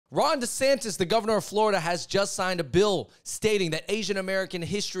Ron DeSantis, the governor of Florida, has just signed a bill stating that Asian American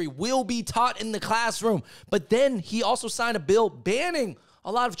history will be taught in the classroom. But then he also signed a bill banning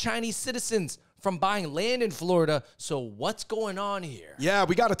a lot of Chinese citizens from buying land in Florida. So what's going on here? Yeah,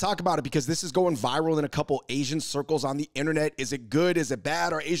 we got to talk about it because this is going viral in a couple Asian circles on the internet. Is it good? Is it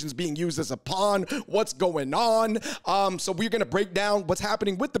bad? Are Asians being used as a pawn? What's going on? So we're going to break down what's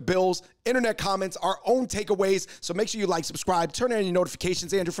happening with the bills, internet comments, our own takeaways. So make sure you like, subscribe, turn on your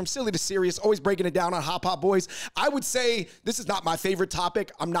notifications. Andrew, from silly to serious, always breaking it down on Hop Hop Boys. I would say this is not my favorite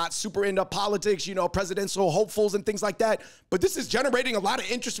topic. I'm not super into politics, you know, presidential hopefuls and things like that. But this is generating a lot of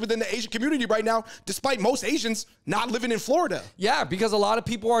interest within the Asian community right now, despite most Asians not living in Florida. Yeah, because a lot of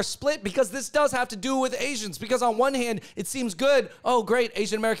people are split, because this does have to do with Asians. Because on one hand, it seems good. Oh, great,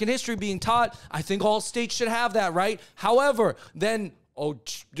 Asian American history being taught. I think all states should have that, right? However, then, oh,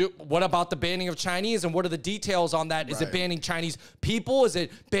 what about the banning of Chinese, and what are the details on that? Is it banning Chinese people? Is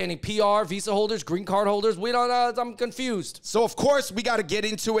it banning PR, visa holders, green card holders? We don't know. I'm confused. So, of course, we got to get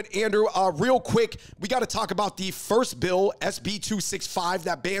into it, Andrew. Real quick, we got to talk about the first bill, SB 265,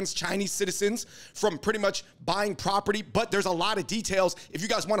 that bans Chinese citizens from pretty much buying property. But there's a lot of details. If you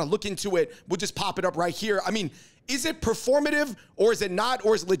guys want to look into it, we'll just pop it up right here. I mean, is it performative, or is it not,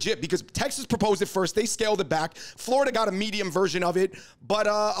 or is it legit? Because Texas proposed it first. They scaled it back. Florida got a medium version of it. But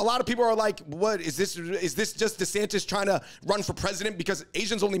a lot of people are like, what is this? Is this just DeSantis trying to run for president? Because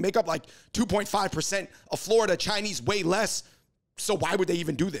Asians only make up like 2.5% of Florida, Chinese way less. So why would they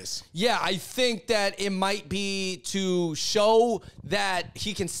even do this? Yeah, I think that it might be to show that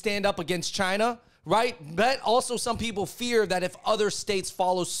he can stand up against China, right? But also some people fear that if other states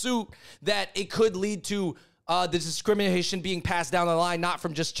follow suit, that it could lead to the discrimination being passed down the line, not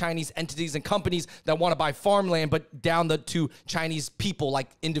from just Chinese entities and companies that want to buy farmland, but down to Chinese people, like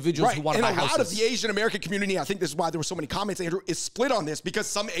individuals who want to buy houses. And a lot of the Asian American community, I think this is why there were so many comments, Andrew, is split on this, because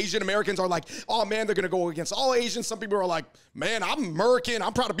some Asian Americans are like, oh man, they're going to go against all Asians. Some people are like, man, I'm American,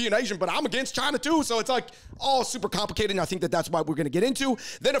 I'm proud to be an Asian, but I'm against China too. So it's like all super complicated, and I think that that's why we're going to get into.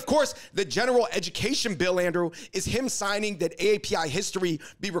 Then, of course, the general education bill, Andrew, is him signing that AAPI history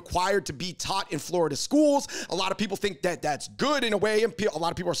be required to be taught in Florida schools. A lot of people think that that's good in a way, and a lot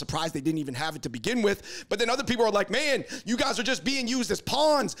of people are surprised they didn't even have it to begin with. But then other people are like, man, you guys are just being used as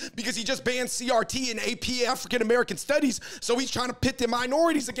pawns because he just banned CRT and AP African American Studies, so he's trying to pit the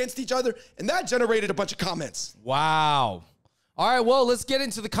minorities against each other, and that generated a bunch of comments. Wow. All right, well, let's get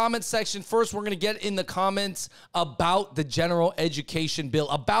into the comments section. First, we're going to get in the comments about the general education bill,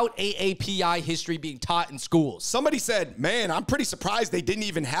 about AAPI history being taught in schools. Somebody said, man, I'm pretty surprised they didn't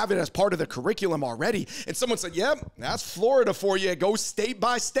even have it as part of the curriculum already. And someone said, yep, that's Florida for you. It goes state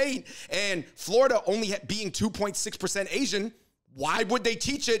by state. And Florida only being 2.6% Asian, why would they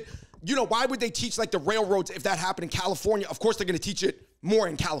teach it? You know, why would they teach like the railroads if that happened in California? Of course, they're going to teach it more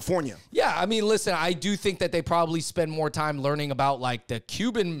in California. Yeah, I mean, listen, I do think that they probably spend more time learning about like the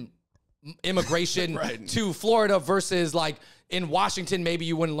Cuban immigration to Florida versus like in Washington, maybe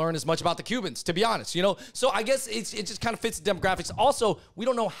you wouldn't learn as much about the Cubans, to be honest, you know? So I guess it just kind of fits the demographics. Also, we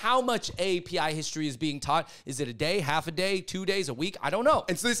don't know how much AAPI history is being taught. Is it a day, half a day, 2 days, a week? I don't know.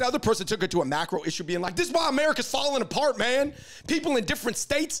 And so this other person took it to a macro issue, being like, this is why America's falling apart, man. People in different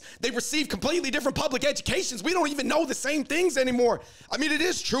states, they receive completely different public educations. We don't even know the same things anymore. I mean, it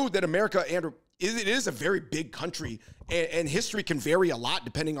is true that America, Andrew, it is a very big country, and history can vary a lot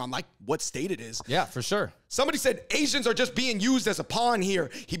depending on like what state it is. Yeah, for sure. Somebody said Asians are just being used as a pawn here.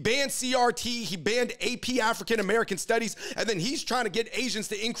 He banned CRT, he banned AP African American Studies, and then he's trying to get Asians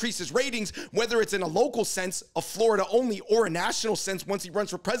to increase his ratings, whether it's in a local sense of Florida only or a national sense once he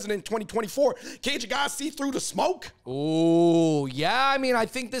runs for president in 2024. Can't you guys see through the smoke? Oh, yeah. I mean, I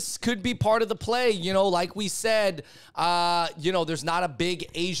think this could be part of the play. You know, like we said, you know, there's not a big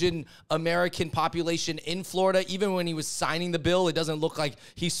Asian American population in Florida. Even when he was signing the bill, it doesn't look like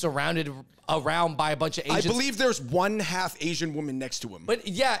he's surrounded around by a bunch of Asians. I believe there's one half Asian woman next to him. But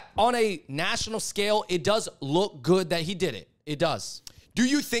yeah, on a national scale, it does look good that he did it. It does. Do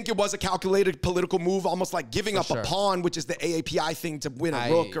you think it was a calculated political move, almost like giving up a pawn, which is the AAPI thing, to win a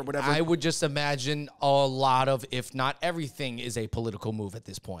rook or whatever? I would just imagine a lot of, if not everything, is a political move at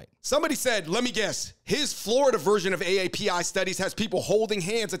this point. Somebody said, let me guess, his Florida version of AAPI studies has people holding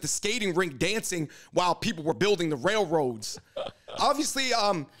hands at the skating rink dancing while people were building the railroads. Obviously,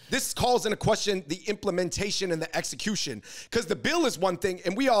 this calls into question the implementation and the execution, because the bill is one thing,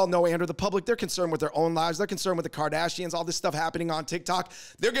 and we all know, Andrew, the public, they're concerned with their own lives. They're concerned with the Kardashians, all this stuff happening on TikTok.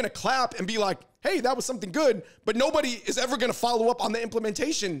 They're going to clap and be like, hey, that was something good, but nobody is ever going to follow up on the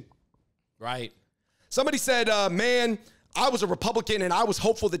implementation. Right. Somebody said, man, I was a Republican and I was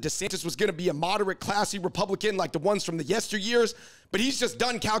hopeful that DeSantis was going to be a moderate, classy Republican like the ones from the yesteryears. But he's just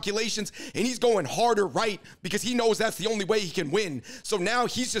done calculations and he's going harder right because he knows that's the only way he can win. So now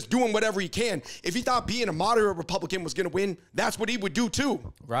he's just doing whatever he can. If he thought being a moderate Republican was going to win, that's what he would do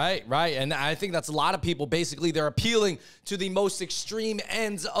too. Right. And I think that's a lot of people. Basically, they're appealing to the most extreme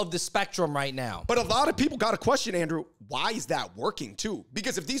ends of the spectrum right now. But a lot of people got a question, Andrew, why is that working too?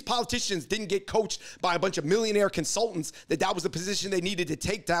 Because if these politicians didn't get coached by a bunch of millionaire consultants that was the position they needed to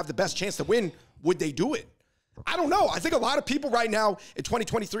take to have the best chance to win, would they do it? I don't know. I think a lot of people right now in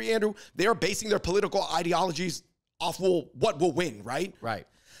 2023, Andrew, they are basing their political ideologies off what will win, right? Right.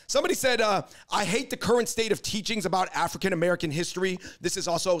 Somebody said, I hate the current state of teachings about African-American history. This is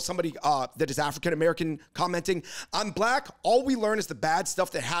also somebody that is African-American commenting. I'm black. All we learn is the bad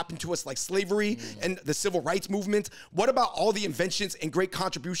stuff that happened to us, like slavery and the civil rights movement. What about all the inventions and great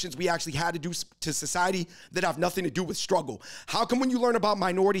contributions we actually had to do to society that have nothing to do with struggle? How come when you learn about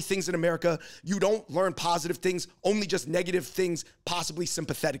minority things in America, you don't learn positive things, only just negative things, possibly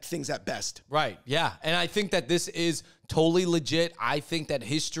sympathetic things at best? Right. Yeah. And I think that this is totally legit. I think that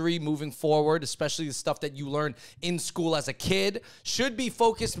history moving forward, especially the stuff that you learn in school as a kid, should be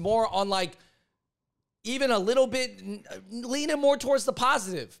focused more on like even a little bit leaning more towards the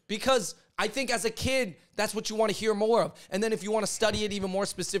positive, because I think as a kid, that's what you want to hear more of. And then if you want to study it even more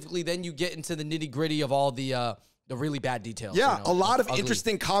specifically, then you get into the nitty gritty of all the really bad details. Yeah, you know, a lot of ugly.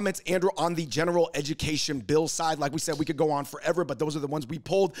 Interesting comments, Andrew, on the general education bill side. Like we said, we could go on forever, but those are the ones we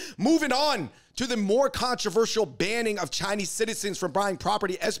pulled. Moving on to the more controversial banning of Chinese citizens from buying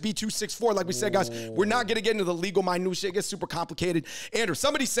property, SB 264. Like we said, guys, we're not going to get into the legal minutia. It gets super complicated. Andrew,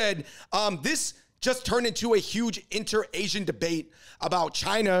 somebody said this just turned into a huge inter-Asian debate about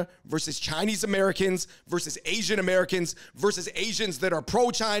China versus Chinese Americans versus Asian Americans versus Asians that are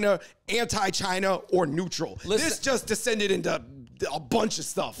pro-China, anti-China, or neutral. This just descended into a bunch of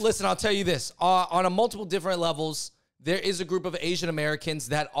stuff. Listen, I'll tell you this. On a multiple different levels, there is a group of Asian Americans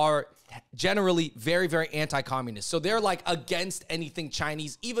that are generally very, very anti-communist. So they're like against anything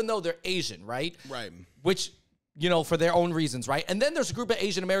Chinese, even though they're Asian, right? Right. Which, you know, for their own reasons, right? And then there's a group of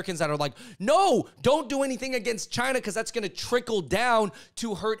Asian Americans that are like, no, don't do anything against China because that's going to trickle down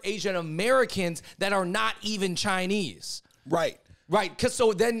to hurt Asian Americans that are not even Chinese. Right. Right. Because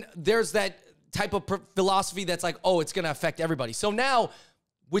so then there's that type of philosophy that's like, oh, it's going to affect everybody. So now,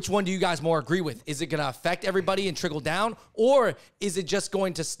 which one do you guys more agree with? Is it going to affect everybody and trickle down? Or is it just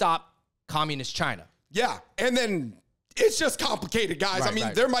going to stop communist China? Yeah. And then it's just complicated, guys. Right, I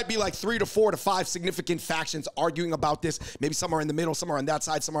mean, there might be like 3 to 4 to 5 significant factions arguing about this. Maybe some are in the middle, some are on that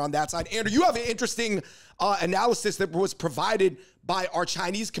side, some are on that side. Andrew, you have an interesting analysis that was provided by our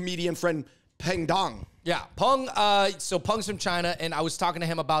Chinese comedian friend, Peng Dong. Yeah, Peng. So Peng's from China, and I was talking to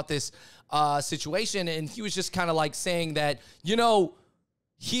him about this situation, and he was just kind of like saying that, you know,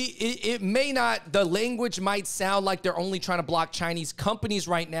 it may not, the language might sound like they're only trying to block Chinese companies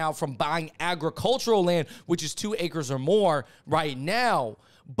right now from buying agricultural land, which is 2 acres or more right now.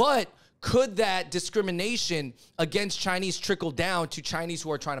 But could that discrimination against Chinese trickle down to Chinese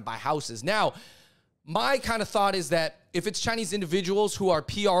who are trying to buy houses? Now, my kind of thought is that if it's Chinese individuals who are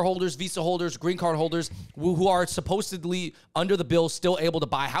PR holders, visa holders, green card holders, who are supposedly under the bill still able to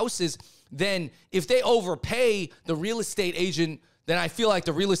buy houses, then if they overpay the real estate agent, then I feel like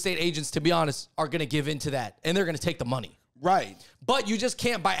the real estate agents, to be honest, are going to give into that, and they're going to take the money. Right. But you just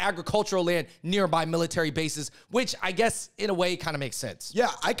can't buy agricultural land nearby military bases, which I guess in a way kind of makes sense.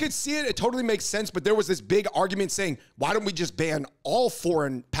 Yeah, I could see it. It totally makes sense. But there was this big argument saying, why don't we just ban all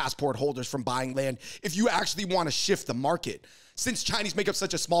foreign passport holders from buying land if you actually want to shift the market? Since Chinese make up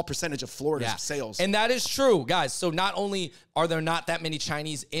such a small percentage of Florida's sales. And that is true, guys. So not only are there not that many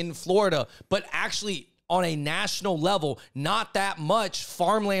Chinese in Florida, but actually on a national level, not that much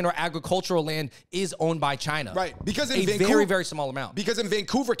farmland or agricultural land is owned by China. Right. Because in Vancouver, very, very small amount. Because in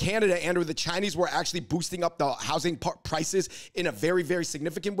Vancouver, Canada, Andrew, the Chinese were actually boosting up the housing prices in a very, very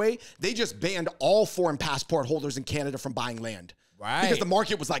significant way. They just banned all foreign passport holders in Canada from buying land. Right. Because the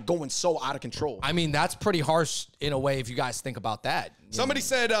market was like going so out of control. I mean, that's pretty harsh in a way if you guys think about that. Somebody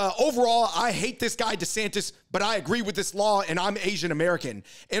said, overall, I hate this guy DeSantis, but I agree with this law and I'm Asian American.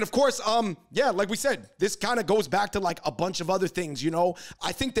 And of course, yeah, like we said, this kind of goes back to like a bunch of other things, you know?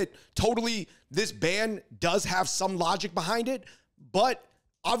 I think that totally this ban does have some logic behind it, but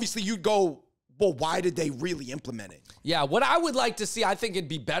obviously you'd go, well, why did they really implement it? Yeah, what I would like to see, I think it'd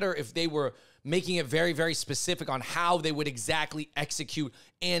be better if they were making it very, very specific on how they would exactly execute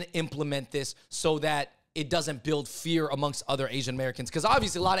and implement this so that it doesn't build fear amongst other Asian Americans. Because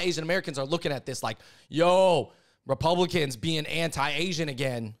obviously a lot of Asian Americans are looking at this like, yo, Republicans being anti-Asian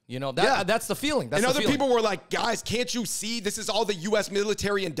again. You know, that's the feeling. That's and the other feeling. people were like, guys, can't you see this is all the U.S.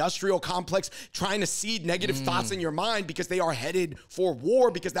 military industrial complex trying to seed negative thoughts in your mind because they are headed for war,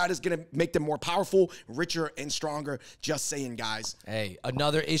 because that is going to make them more powerful, richer, and stronger. Just saying, guys. Hey,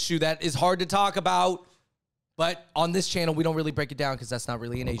 another issue that is hard to talk about. But on this channel, we don't really break it down because that's not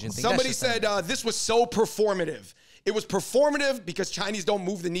really an Asian thing. Somebody said this was so performative. It was performative because Chinese don't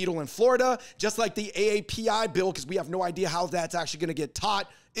move the needle in Florida, just like the AAPI bill, because we have no idea how that's actually going to get taught,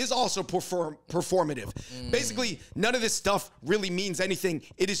 is also performative. Basically, none of this stuff really means anything.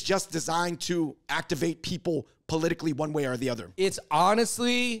 It is just designed to activate people politically one way or the other. It's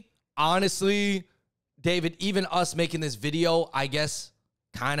honestly, David, even us making this video, I guess,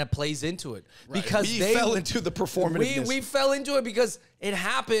 kind of plays into it. Right. Because we fell into the performativeness. We fell into it because it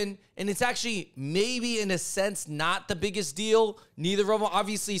happened, and it's actually maybe in a sense not the biggest deal. Neither of them,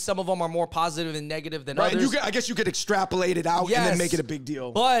 obviously, some of them are more positive and negative than others. I guess you could extrapolate it out and then make it a big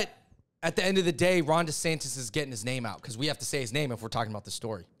deal. But at the end of the day, Ron DeSantis is getting his name out because we have to say his name if we're talking about the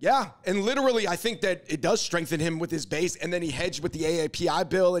story. Yeah, and literally, I think that it does strengthen him with his base, and then he hedged with the AAPI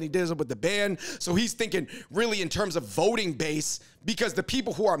bill, and he did it with the ban. So he's thinking really in terms of voting base, because the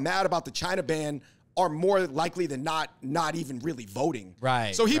people who are mad about the China ban are more likely than not even really voting.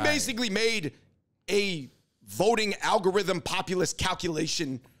 Right. So he basically made a voting algorithm populist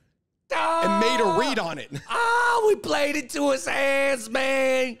calculation and made a read on it. Oh, we played it to his hands,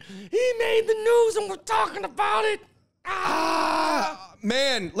 man. He made the news and we're talking about it.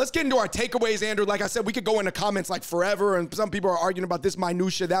 Man, let's get into our takeaways, Andrew. Like I said, we could go into comments like forever, and some people are arguing about this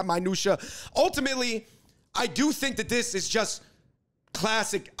minutia, that minutia. Ultimately, I do think that this is just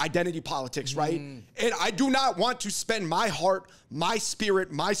classic identity politics, right? And I do not want to spend my heart, my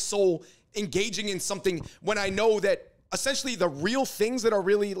spirit, my soul engaging in something when I know that essentially the real things that are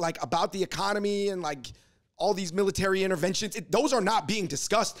really like about the economy and like all these military interventions, those are not being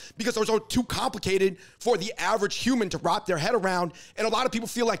discussed because those are too complicated for the average human to wrap their head around. And a lot of people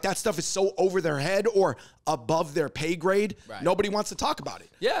feel like that stuff is so over their head or above their pay grade. Right. Nobody wants to talk about it.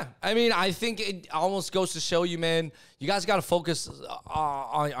 Yeah. I mean, I think it almost goes to show you, man, you guys got to focus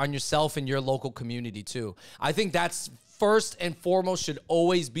on yourself and your local community too. I think that's first and foremost should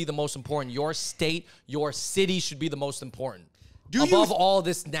always be the most important. Your state, your city should be the most important above all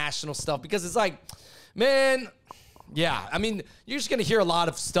this national stuff, because it's like, man, yeah, I mean, you're just going to hear a lot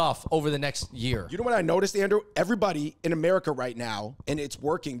of stuff over the next year. You know what I noticed, Andrew? Everybody in America right now, and it's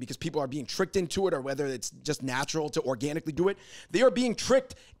working because people are being tricked into it, or whether it's just natural to organically do it, they are being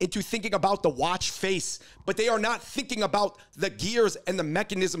tricked into thinking about the watch face, but they are not thinking about the gears and the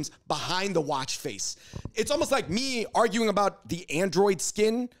mechanisms behind the watch face. It's almost like me arguing about the Android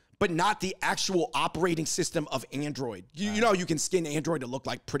skin, but not the actual operating system of Android. You know, you can skin Android to look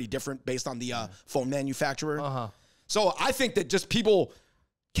like pretty different based on the phone manufacturer. So I think that just people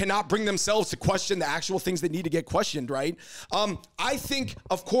cannot bring themselves to question the actual things that need to get questioned, right? I think,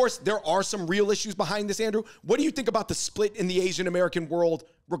 of course, there are some real issues behind this, Andrew. What do you think about the split in the Asian American world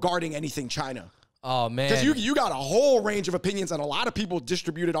regarding anything China? Oh, man. Because you got a whole range of opinions, and a lot of people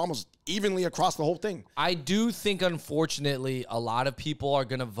distributed almost evenly across the whole thing. I do think, unfortunately, a lot of people are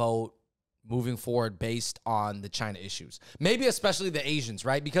going to vote moving forward based on the China issues. Maybe especially the Asians,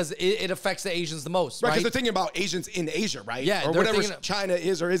 right? Because it affects the Asians the most, right? Because they're thinking about Asians in Asia, right? Yeah. Or whatever China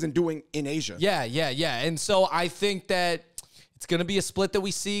is or isn't doing in Asia. Yeah. And so I think that it's going to be a split that we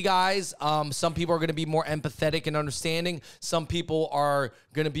see, guys. Some people are going to be more empathetic and understanding. Some people are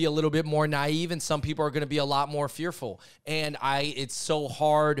going to be a little bit more naive, and some people are going to be a lot more fearful. And it's so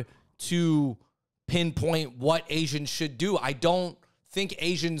hard to pinpoint what Asians should do. I don't think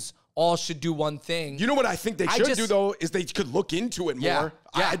Asians all should do one thing. You know what I think they should do, though, is they could look into it more.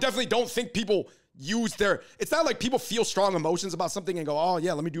 Yeah. I definitely don't think people use their... It's not like people feel strong emotions about something and go, oh,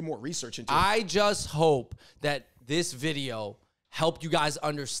 yeah, let me do more research into it. I just hope that this video help you guys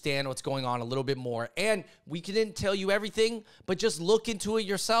understand what's going on a little bit more. And we didn't tell you everything, but just look into it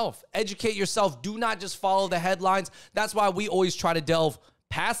yourself. Educate yourself. Do not just follow the headlines. That's why we always try to delve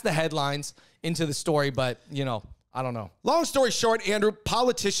past the headlines into the story. But, you know, I don't know. Long story short, Andrew,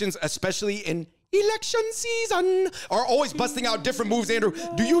 politicians, especially in election season, are always busting out different moves, Andrew.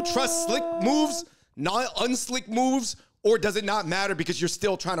 Do you trust slick moves, not unslick moves, or does it not matter because you're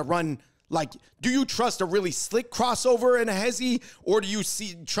still trying to run? Like, do you trust a really slick crossover in a hezzy, or do you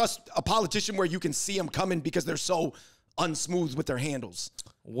trust a politician where you can see them coming because they're so unsmooth with their handles?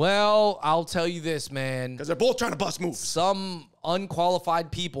 Well, I'll tell you this, man. Because they're both trying to bust moves. Some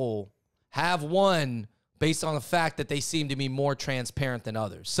unqualified people have won based on the fact that they seem to be more transparent than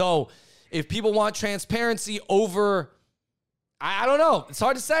others. So if people want transparency over I don't know. It's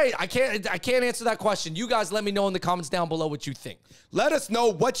hard to say. I can't answer that question. You guys let me know in the comments down below what you think. Let us know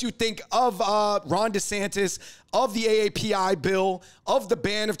what you think of Ron DeSantis, of the AAPI bill, of the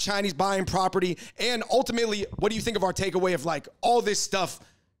ban of Chinese buying property, and ultimately, what do you think of our takeaway of like all this stuff?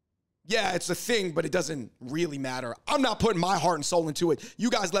 Yeah, it's a thing, but it doesn't really matter. I'm not putting my heart and soul into it. You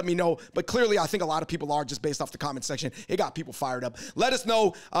guys let me know. But clearly, I think a lot of people are just based off the comment section. It got people fired up. Let us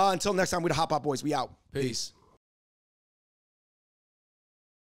know. Until next time, we're the Hot Pot Boys. We out. Peace.